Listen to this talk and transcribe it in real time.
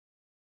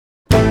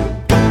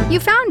You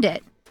found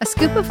it! A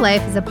Scoop of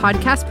Life is a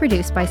podcast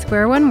produced by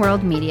Square One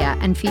World Media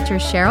and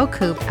features Cheryl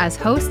Coop as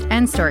host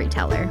and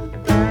storyteller.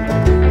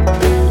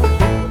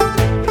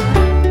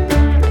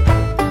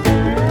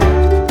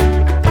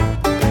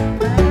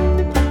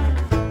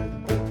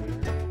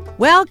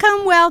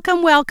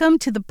 Welcome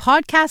to the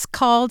podcast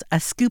called A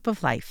Scoop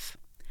of Life.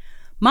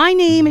 My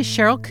name is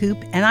Cheryl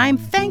Coop, and I'm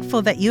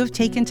thankful that you have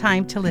taken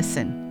time to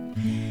listen.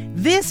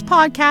 This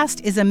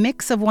podcast is a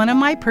mix of one of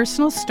my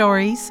personal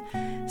stories,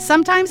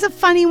 sometimes a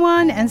funny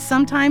one and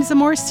sometimes a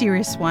more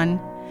serious one,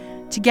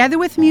 together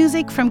with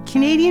music from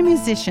Canadian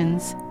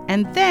musicians,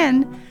 and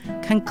then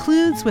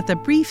concludes with a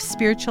brief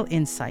spiritual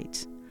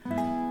insight.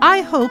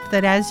 I hope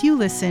that as you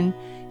listen,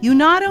 you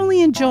not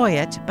only enjoy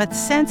it, but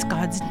sense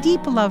God's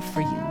deep love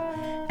for you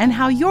and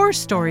how your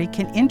story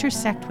can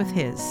intersect with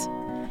His.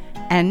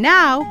 And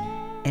now,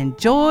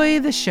 enjoy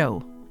the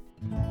show.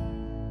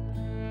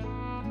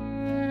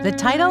 The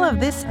title of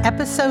this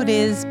episode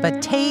is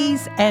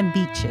Batayes and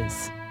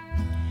Beaches.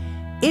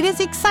 It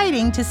is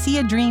exciting to see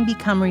a dream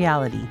become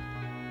reality.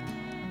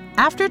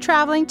 After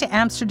traveling to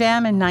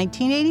Amsterdam in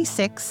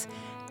 1986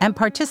 and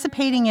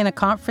participating in a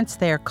conference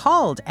there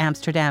called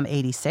Amsterdam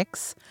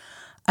 86,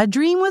 a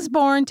dream was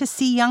born to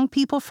see young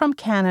people from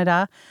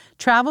Canada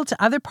travel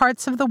to other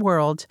parts of the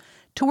world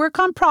to work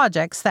on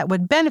projects that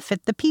would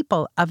benefit the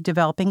people of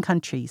developing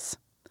countries.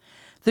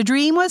 The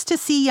dream was to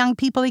see young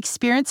people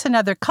experience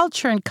another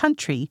culture and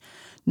country,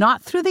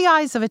 not through the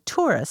eyes of a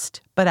tourist,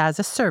 but as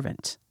a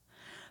servant.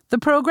 The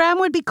program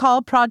would be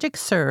called Project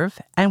Serve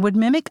and would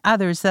mimic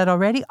others that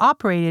already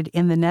operated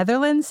in the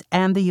Netherlands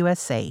and the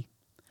USA.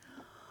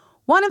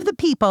 One of the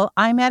people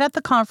I met at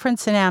the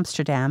conference in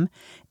Amsterdam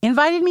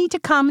invited me to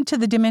come to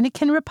the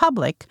Dominican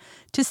Republic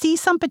to see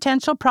some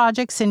potential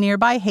projects in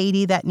nearby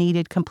Haiti that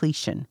needed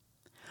completion.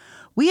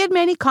 We had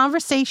many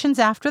conversations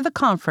after the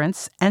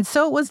conference, and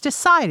so it was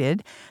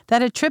decided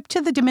that a trip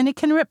to the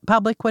Dominican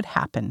Republic would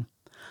happen.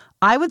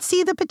 I would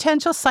see the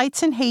potential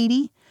sites in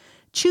Haiti,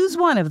 choose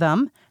one of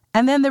them,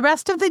 and then the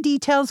rest of the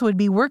details would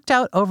be worked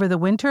out over the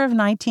winter of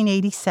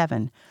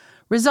 1987,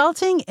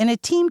 resulting in a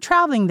team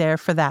traveling there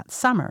for that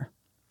summer.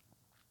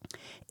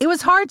 It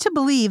was hard to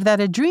believe that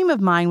a dream of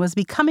mine was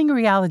becoming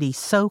reality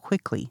so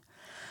quickly.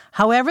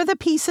 However, the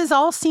pieces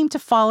all seemed to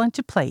fall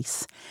into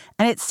place,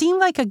 and it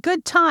seemed like a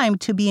good time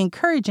to be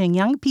encouraging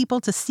young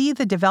people to see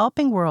the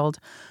developing world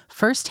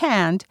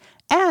firsthand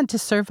and to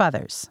serve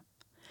others.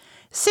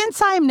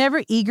 Since I am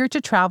never eager to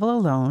travel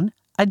alone,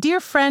 a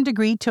dear friend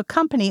agreed to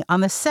accompany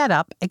on the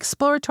set-up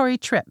exploratory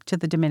trip to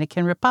the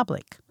Dominican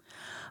Republic.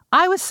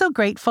 I was so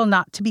grateful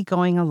not to be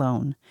going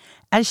alone,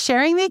 as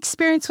sharing the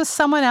experience with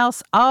someone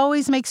else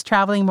always makes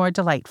traveling more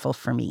delightful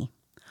for me.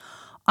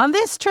 On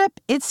this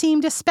trip, it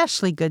seemed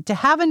especially good to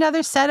have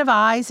another set of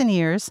eyes and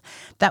ears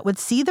that would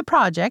see the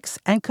projects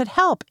and could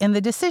help in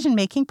the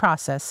decision-making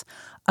process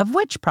of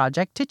which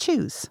project to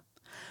choose.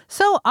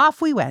 So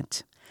off we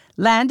went,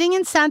 landing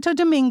in Santo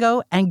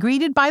Domingo and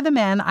greeted by the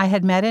man I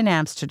had met in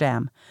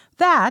Amsterdam,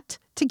 that,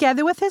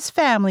 together with his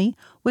family,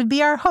 would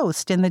be our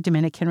host in the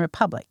Dominican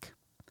Republic.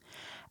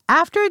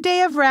 After a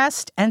day of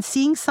rest and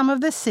seeing some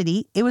of the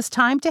city, it was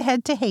time to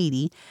head to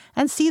Haiti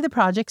and see the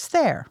projects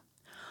there.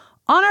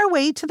 On our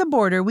way to the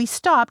border, we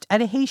stopped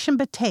at a Haitian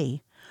Batayes,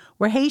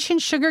 where Haitian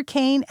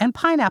sugarcane and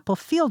pineapple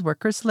field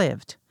workers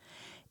lived.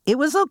 It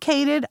was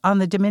located on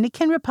the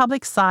Dominican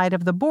Republic side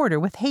of the border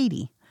with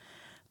Haiti.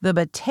 The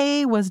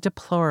Batayes was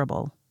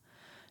deplorable.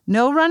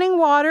 No running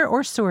water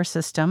or sewer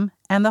system,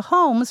 and the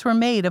homes were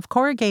made of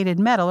corrugated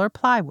metal or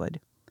plywood.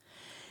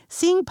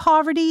 Seeing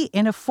poverty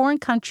in a foreign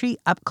country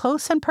up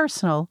close and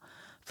personal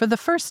for the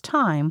first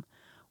time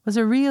was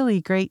a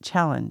really great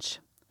challenge.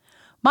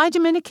 My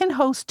Dominican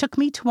host took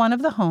me to one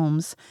of the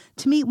homes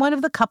to meet one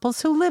of the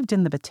couples who lived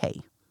in the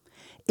Batayes.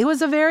 It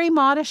was a very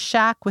modest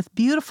shack with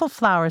beautiful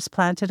flowers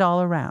planted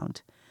all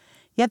around.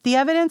 Yet the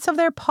evidence of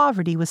their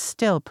poverty was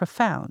still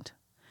profound.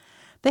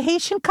 The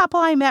Haitian couple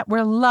I met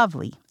were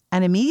lovely,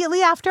 and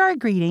immediately after our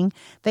greeting,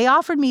 they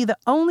offered me the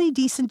only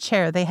decent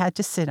chair they had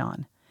to sit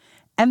on.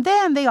 And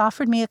then they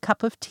offered me a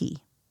cup of tea.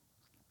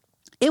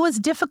 It was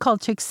difficult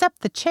to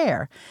accept the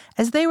chair,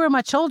 as they were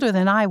much older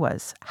than I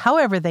was.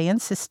 However, they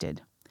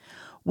insisted.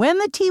 When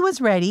the tea was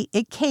ready,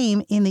 it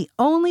came in the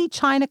only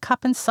china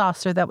cup and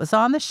saucer that was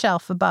on the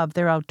shelf above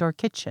their outdoor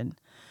kitchen.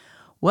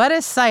 What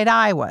a sight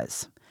I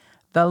was!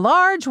 The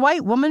large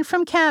white woman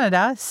from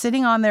Canada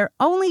sitting on their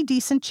only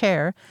decent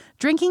chair,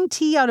 drinking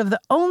tea out of the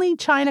only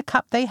china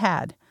cup they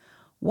had,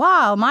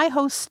 while my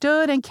host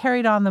stood and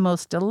carried on the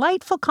most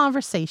delightful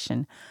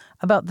conversation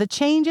about the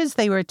changes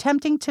they were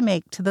attempting to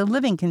make to the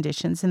living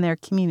conditions in their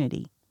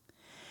community.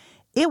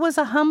 It was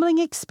a humbling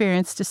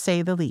experience, to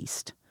say the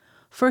least.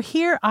 For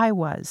here I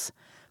was,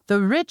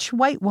 the rich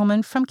white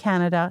woman from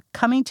Canada,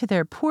 coming to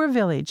their poor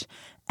village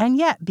and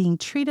yet being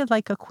treated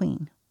like a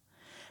queen.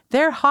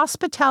 Their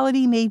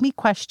hospitality made me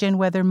question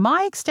whether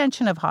my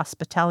extension of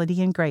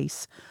hospitality and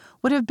grace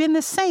would have been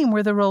the same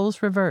were the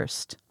roles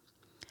reversed.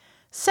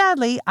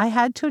 Sadly, I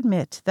had to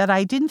admit that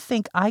I didn't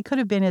think I could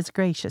have been as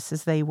gracious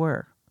as they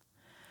were.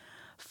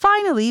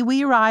 Finally,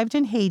 we arrived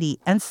in Haiti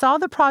and saw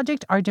the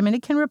project our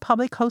Dominican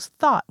Republic host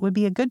thought would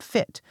be a good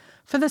fit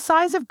for the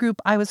size of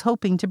group I was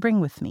hoping to bring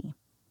with me.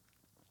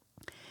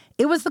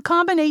 It was the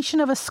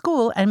combination of a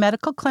school and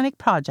medical clinic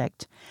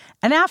project,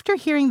 and after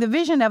hearing the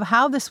vision of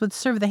how this would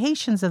serve the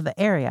Haitians of the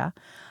area,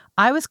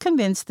 I was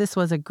convinced this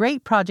was a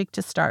great project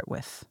to start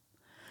with.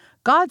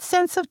 God's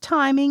sense of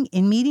timing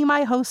in meeting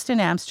my host in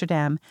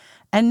Amsterdam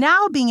and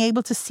now being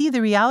able to see the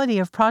reality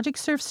of Project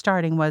Surf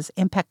starting was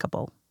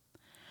impeccable.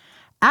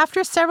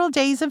 After several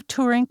days of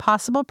touring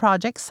possible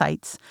project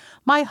sites,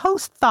 my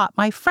host thought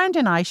my friend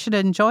and I should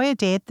enjoy a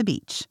day at the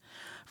beach,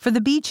 for the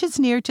beaches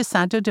near to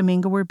Santo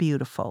Domingo were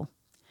beautiful.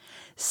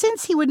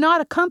 Since he would not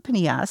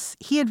accompany us,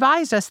 he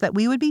advised us that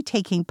we would be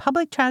taking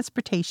public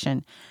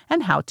transportation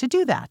and how to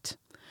do that.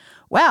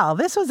 Well,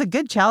 this was a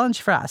good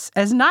challenge for us,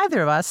 as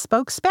neither of us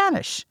spoke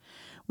Spanish.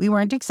 We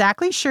weren't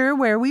exactly sure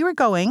where we were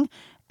going,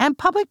 and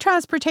public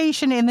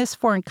transportation in this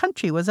foreign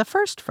country was a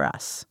first for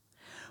us.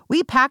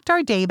 We packed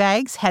our day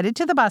bags, headed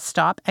to the bus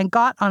stop, and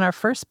got on our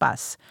first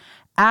bus,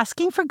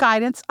 asking for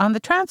guidance on the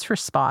transfer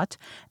spot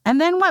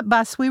and then what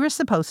bus we were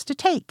supposed to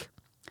take.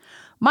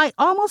 My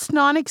almost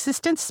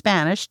non-existent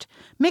Spanish,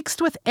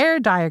 mixed with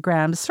air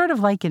diagrams, sort of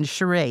like in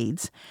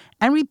charades,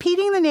 and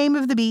repeating the name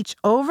of the beach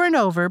over and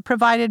over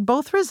provided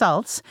both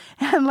results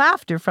and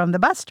laughter from the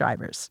bus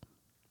drivers.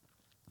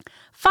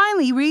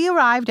 Finally, we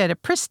arrived at a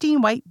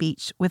pristine white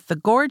beach with the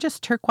gorgeous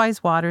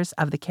turquoise waters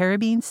of the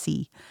Caribbean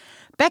Sea,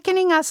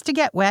 beckoning us to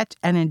get wet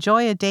and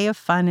enjoy a day of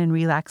fun and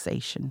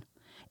relaxation.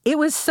 It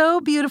was so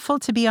beautiful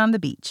to be on the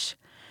beach,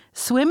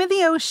 swim in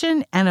the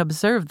ocean, and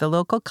observe the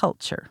local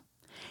culture.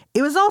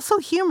 It was also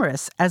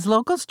humorous as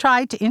locals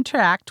tried to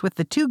interact with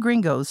the two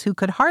gringos who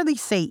could hardly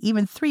say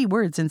even 3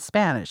 words in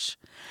Spanish.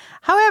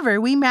 However,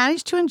 we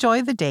managed to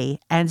enjoy the day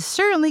and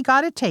certainly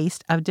got a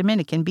taste of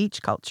Dominican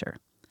beach culture.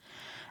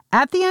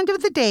 At the end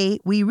of the day,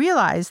 we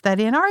realized that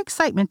in our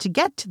excitement to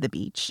get to the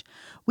beach,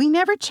 we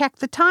never checked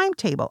the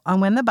timetable on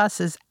when the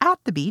buses at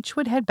the beach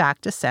would head back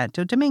to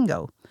Santo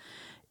Domingo.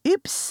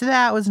 Oops,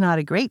 that was not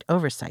a great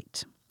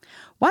oversight.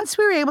 Once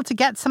we were able to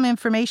get some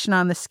information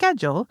on the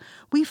schedule,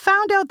 we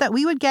found out that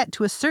we would get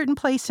to a certain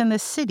place in the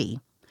city,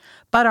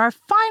 but our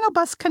final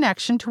bus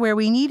connection to where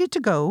we needed to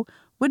go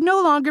would no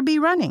longer be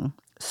running,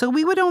 so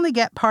we would only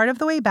get part of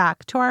the way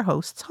back to our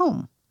host's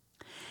home.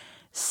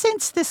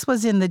 Since this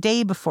was in the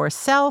day before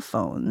cell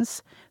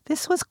phones,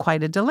 this was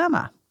quite a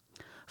dilemma,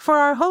 for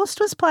our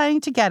host was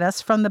planning to get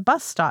us from the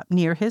bus stop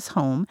near his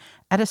home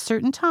at a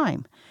certain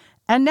time,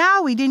 and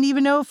now we didn't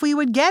even know if we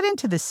would get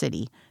into the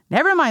city,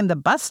 never mind the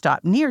bus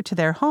stop near to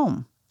their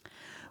home.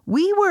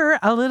 We were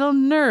a little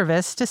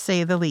nervous, to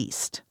say the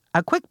least.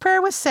 A quick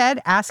prayer was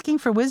said, asking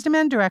for wisdom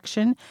and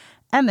direction,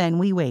 and then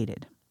we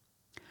waited.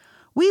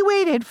 We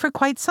waited for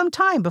quite some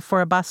time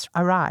before a bus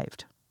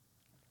arrived,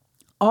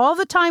 all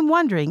the time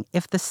wondering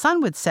if the sun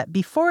would set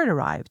before it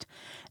arrived,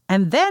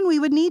 and then we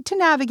would need to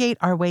navigate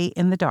our way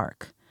in the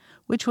dark,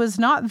 which was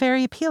not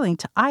very appealing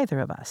to either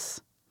of us.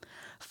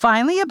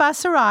 Finally, a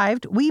bus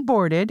arrived, we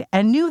boarded,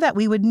 and knew that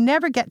we would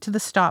never get to the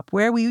stop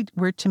where we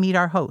were to meet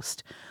our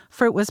host,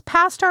 for it was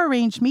past our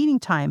arranged meeting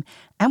time,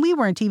 and we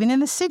weren't even in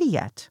the city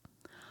yet.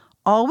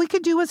 All we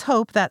could do was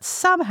hope that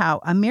somehow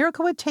a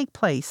miracle would take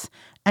place,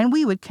 and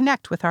we would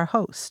connect with our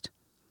host.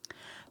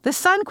 The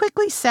sun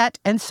quickly set,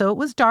 and so it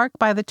was dark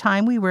by the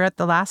time we were at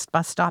the last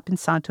bus stop in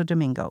Santo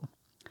Domingo.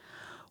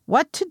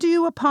 What to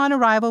do upon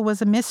arrival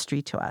was a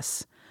mystery to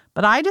us,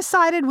 but I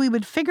decided we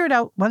would figure it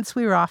out once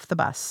we were off the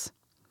bus.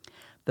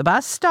 The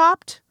bus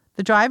stopped,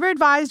 the driver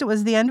advised it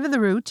was the end of the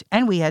route,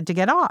 and we had to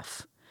get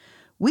off.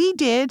 We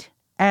did,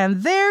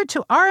 and there,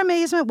 to our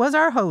amazement, was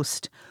our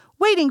host,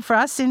 waiting for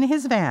us in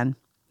his van.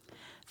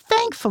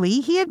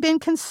 Thankfully, he had been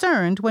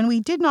concerned when we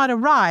did not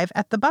arrive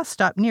at the bus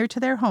stop near to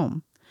their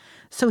home,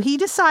 so he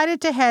decided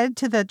to head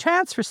to the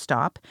transfer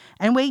stop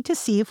and wait to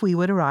see if we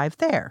would arrive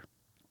there.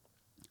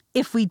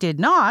 If we did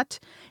not,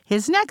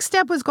 his next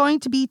step was going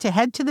to be to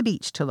head to the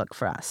beach to look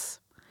for us.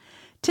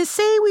 To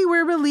say we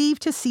were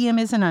relieved to see him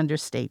is an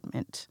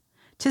understatement.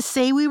 To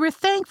say we were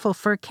thankful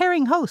for a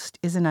caring host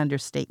is an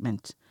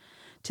understatement.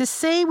 To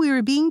say we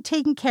were being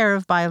taken care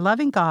of by a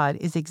loving God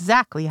is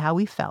exactly how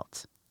we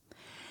felt.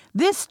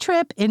 This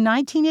trip in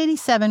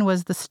 1987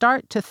 was the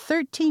start to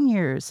 13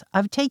 years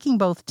of taking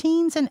both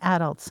teens and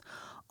adults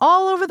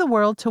all over the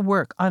world to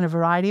work on a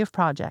variety of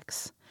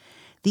projects.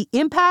 The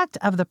impact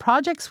of the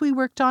projects we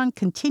worked on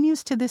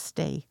continues to this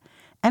day,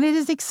 and it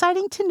is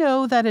exciting to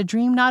know that a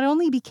dream not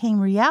only became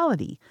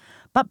reality,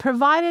 but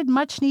provided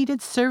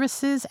much-needed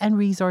services and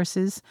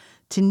resources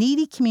to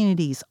needy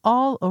communities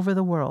all over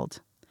the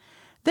world.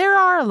 There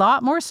are a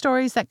lot more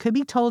stories that could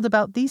be told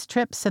about these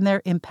trips and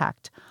their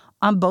impact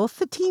on both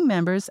the team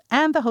members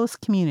and the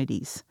host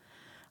communities.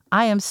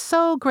 I am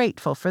so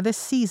grateful for this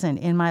season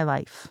in my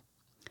life.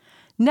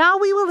 Now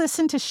we will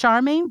listen to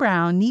Charmaine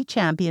Brown, knee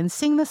champion,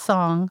 sing the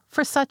song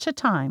For Such a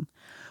Time,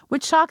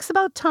 which talks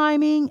about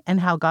timing and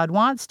how God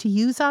wants to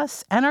use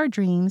us and our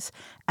dreams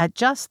at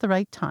just the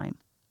right time.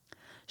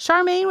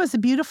 Charmaine was a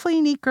beautifully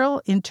unique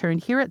girl intern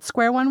here at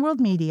Square One World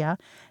Media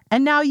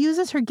and now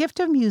uses her gift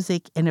of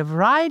music in a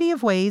variety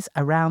of ways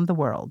around the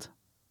world.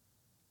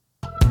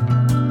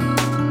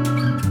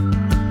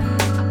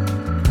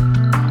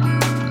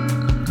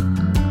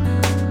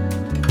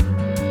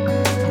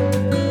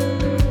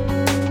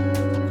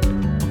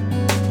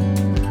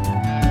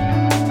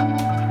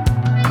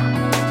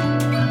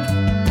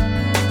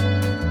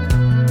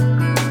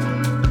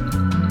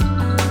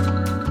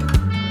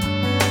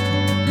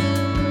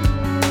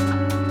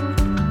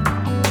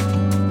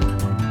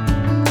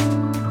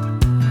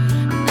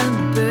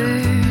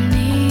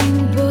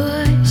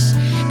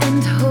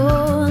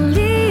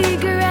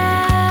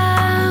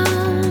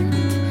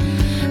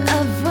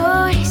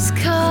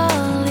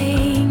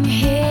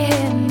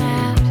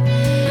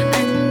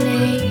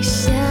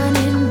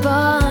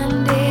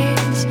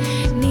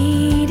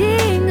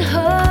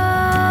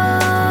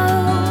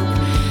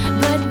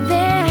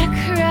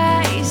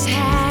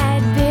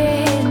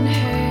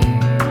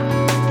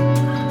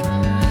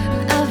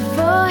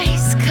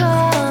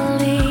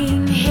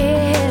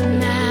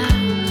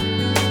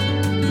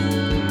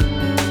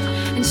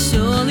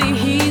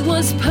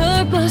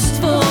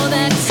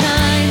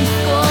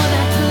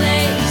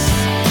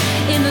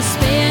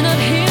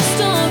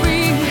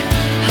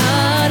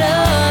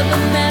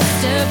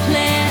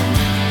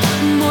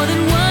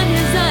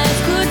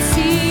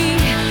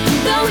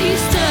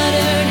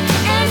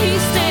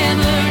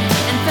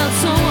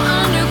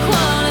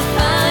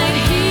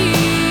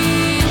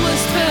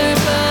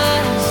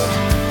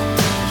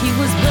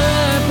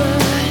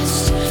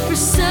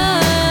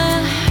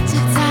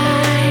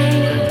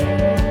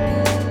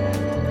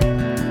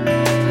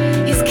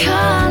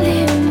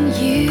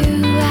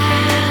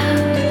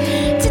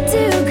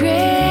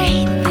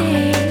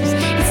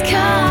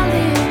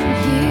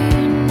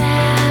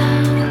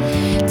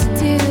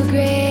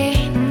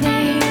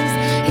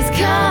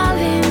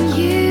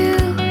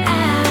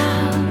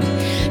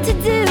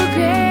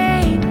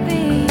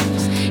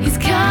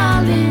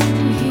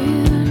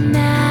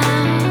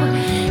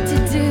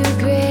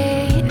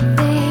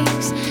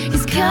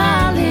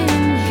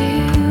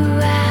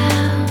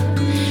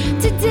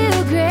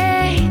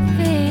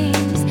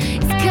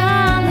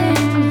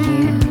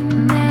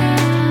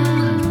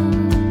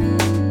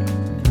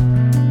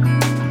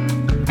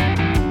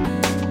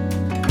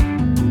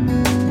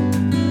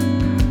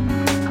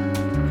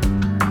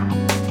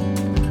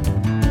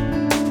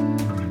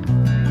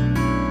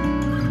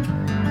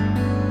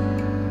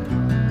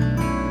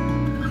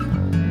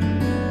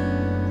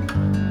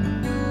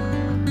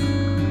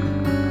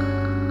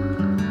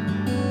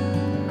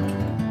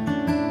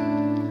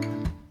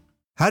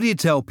 How do you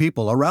tell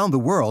people around the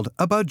world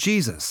about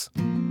Jesus?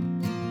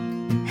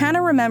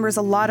 Hannah remembers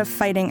a lot of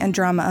fighting and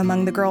drama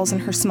among the girls in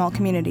her small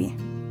community,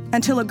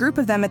 until a group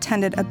of them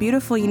attended a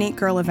beautiful, unique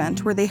girl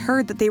event where they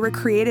heard that they were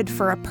created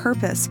for a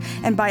purpose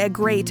and by a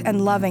great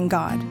and loving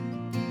God.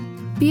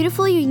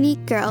 Beautiful,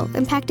 Unique Girl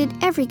impacted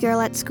every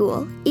girl at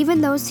school, even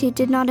those who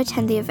did not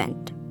attend the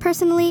event.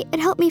 Personally, it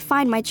helped me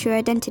find my true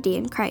identity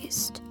in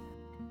Christ.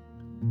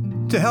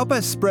 To help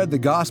us spread the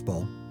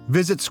gospel,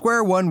 visit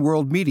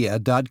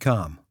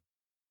squareoneworldmedia.com.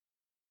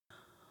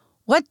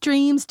 What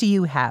dreams do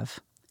you have?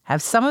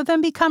 Have some of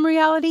them become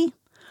reality?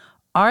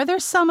 Are there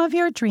some of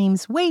your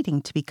dreams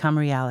waiting to become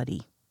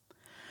reality?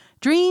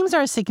 Dreams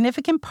are a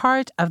significant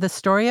part of the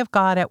story of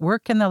God at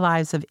work in the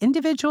lives of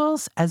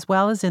individuals as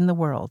well as in the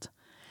world.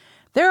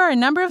 There are a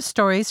number of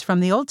stories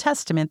from the Old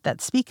Testament that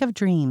speak of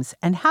dreams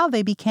and how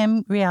they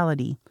became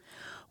reality,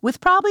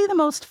 with probably the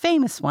most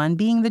famous one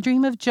being the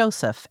dream of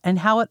Joseph and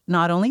how it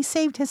not only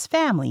saved his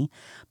family,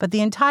 but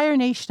the entire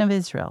nation of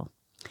Israel.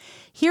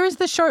 Here is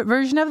the short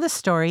version of the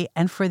story,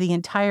 and for the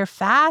entire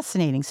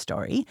fascinating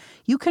story,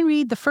 you can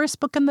read the first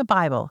book in the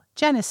Bible,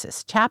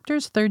 Genesis,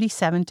 chapters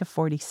 37 to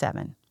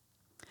 47.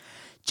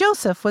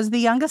 Joseph was the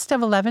youngest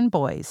of 11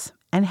 boys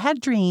and had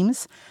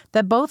dreams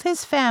that both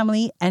his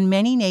family and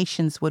many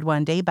nations would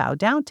one day bow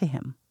down to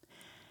him.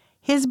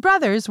 His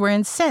brothers were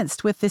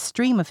incensed with this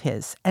dream of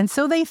his, and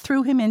so they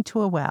threw him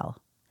into a well.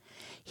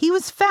 He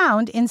was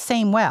found in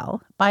same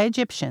well by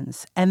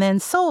Egyptians and then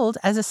sold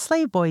as a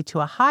slave boy to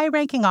a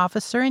high-ranking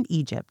officer in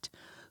Egypt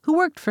who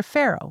worked for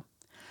Pharaoh.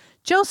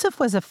 Joseph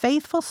was a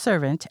faithful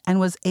servant and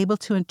was able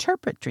to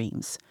interpret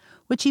dreams,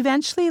 which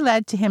eventually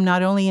led to him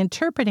not only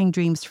interpreting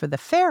dreams for the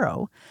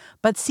Pharaoh,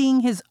 but seeing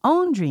his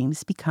own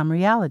dreams become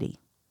reality.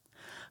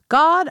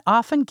 God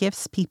often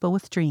gifts people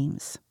with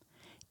dreams.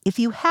 If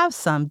you have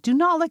some, do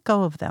not let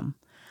go of them,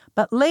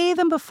 but lay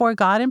them before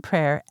God in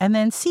prayer and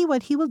then see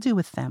what He will do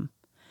with them.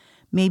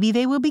 Maybe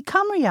they will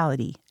become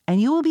reality,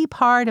 and you will be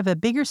part of a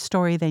bigger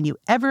story than you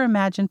ever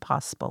imagined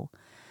possible.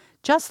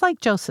 Just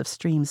like Joseph's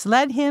dreams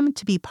led him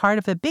to be part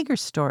of a bigger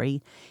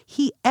story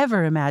he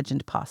ever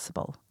imagined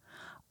possible.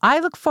 I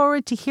look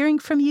forward to hearing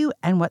from you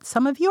and what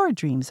some of your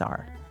dreams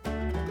are.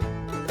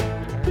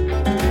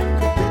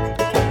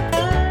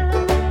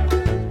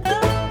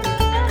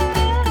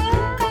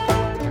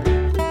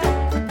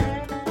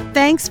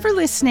 Thanks for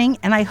listening,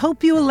 and I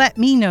hope you will let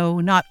me know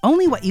not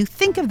only what you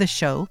think of the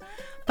show,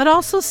 but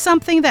also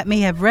something that may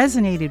have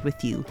resonated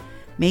with you,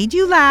 made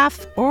you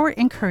laugh, or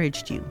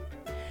encouraged you.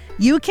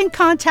 You can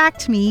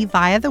contact me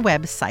via the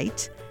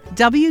website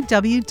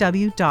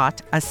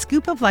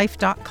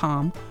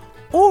www.ascoopoflife.com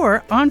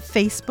or on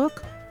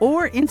Facebook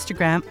or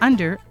Instagram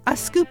under A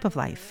Scoop of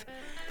Life.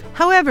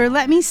 However,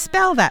 let me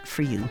spell that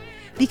for you,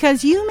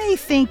 because you may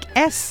think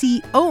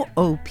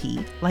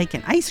SCOOP like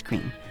an ice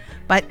cream,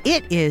 but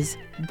it is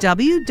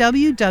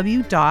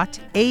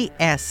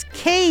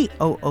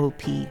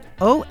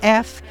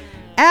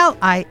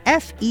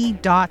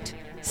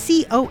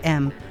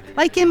www.ASKOOPOFLIFE.com,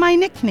 like in my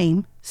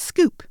nickname,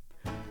 Scoop.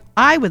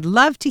 I would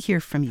love to hear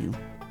from you.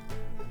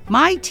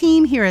 My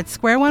team here at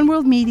Square One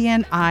World Media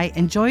and I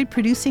enjoyed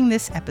producing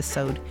this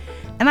episode,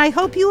 and I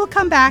hope you will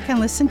come back and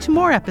listen to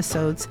more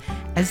episodes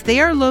as they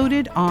are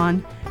loaded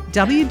on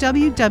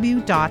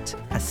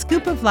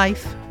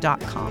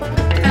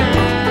www.ascoopoflife.com.